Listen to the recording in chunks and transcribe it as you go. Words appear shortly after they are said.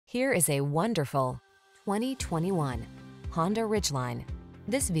Here is a wonderful 2021 Honda Ridgeline.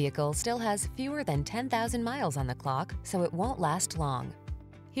 This vehicle still has fewer than 10,000 miles on the clock, so it won't last long.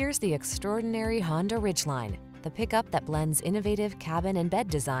 Here's the extraordinary Honda Ridgeline, the pickup that blends innovative cabin and bed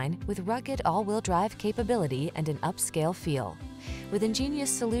design with rugged all-wheel drive capability and an upscale feel. With ingenious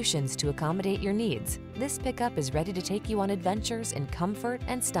solutions to accommodate your needs, this pickup is ready to take you on adventures in comfort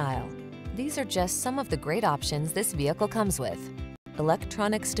and style. These are just some of the great options this vehicle comes with: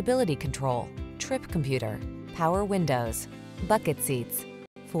 electronic stability control, trip computer, power windows, bucket seats,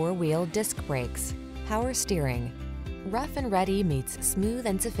 four-wheel disc brakes, power steering. Rough and ready meets smooth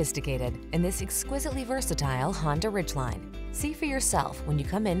and sophisticated in this exquisitely versatile Honda Ridgeline. See for yourself when you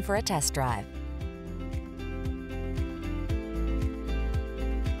come in for a test drive.